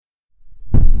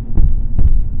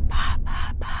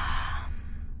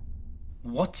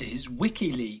What is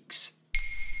WikiLeaks?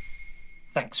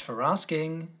 Thanks for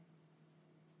asking.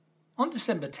 On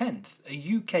December 10th,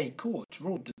 a UK court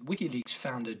ruled that WikiLeaks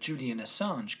founder Julian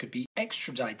Assange could be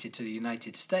extradited to the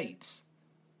United States.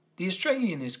 The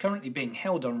Australian is currently being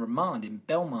held on remand in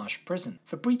Belmarsh prison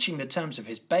for breaching the terms of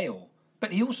his bail,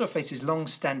 but he also faces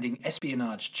long-standing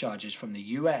espionage charges from the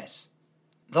US.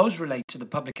 Those relate to the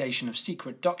publication of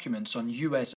secret documents on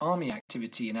US Army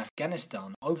activity in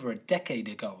Afghanistan over a decade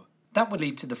ago. That would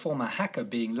lead to the former hacker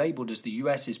being labelled as the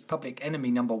US's public enemy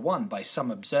number one by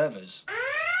some observers.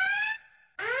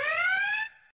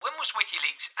 When was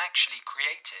WikiLeaks actually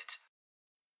created?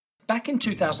 Back in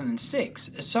 2006,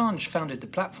 Assange founded the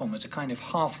platform as a kind of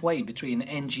halfway between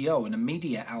an NGO and a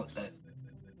media outlet.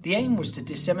 The aim was to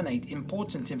disseminate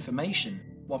important information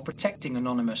while protecting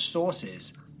anonymous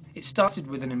sources. It started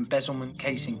with an embezzlement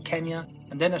case in Kenya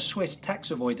and then a Swiss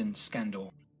tax avoidance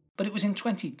scandal. But it was in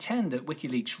 2010 that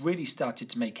WikiLeaks really started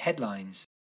to make headlines.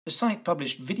 The site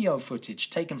published video footage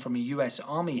taken from a US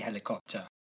Army helicopter.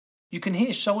 You can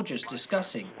hear soldiers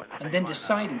discussing and then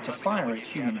deciding to fire at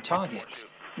human targets,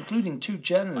 including 2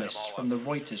 journalists from the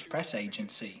Reuters press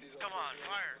agency.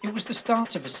 It was the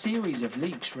start of a series of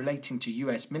leaks relating to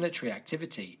US military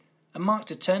activity and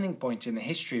marked a turning point in the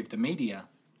history of the media.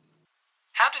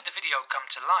 How did the video come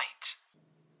to light?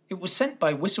 It was sent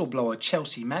by whistleblower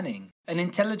Chelsea Manning, an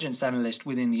intelligence analyst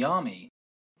within the Army.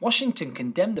 Washington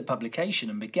condemned the publication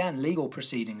and began legal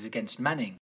proceedings against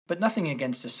Manning, but nothing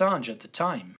against Assange at the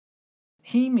time.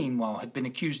 He, meanwhile, had been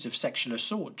accused of sexual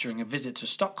assault during a visit to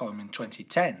Stockholm in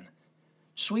 2010.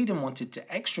 Sweden wanted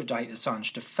to extradite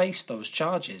Assange to face those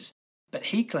charges, but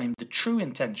he claimed the true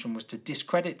intention was to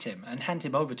discredit him and hand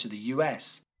him over to the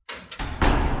US.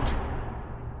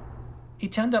 He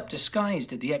turned up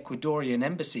disguised at the Ecuadorian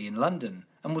embassy in London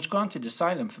and was granted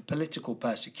asylum for political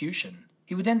persecution.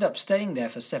 He would end up staying there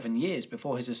for 7 years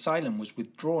before his asylum was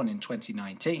withdrawn in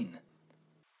 2019.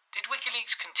 Did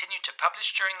WikiLeaks continue to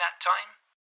publish during that time?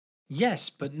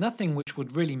 Yes, but nothing which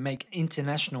would really make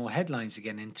international headlines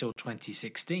again until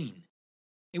 2016.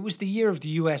 It was the year of the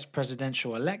US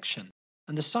presidential election,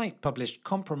 and the site published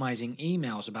compromising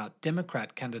emails about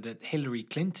Democrat candidate Hillary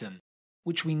Clinton,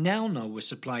 which we now know was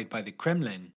supplied by the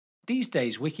Kremlin. These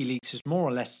days, WikiLeaks has more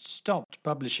or less stopped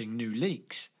publishing new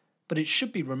leaks, but it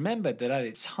should be remembered that at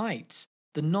its heights,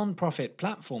 the non-profit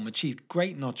platform achieved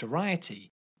great notoriety,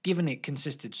 given it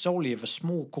consisted solely of a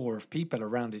small core of people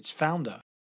around its founder.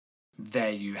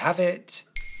 There you have it.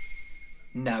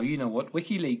 Now you know what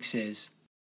WikiLeaks is.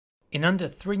 In under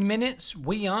 3 minutes,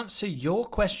 we answer your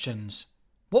questions.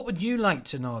 What would you like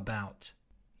to know about?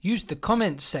 Use the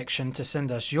comments section to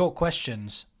send us your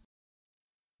questions.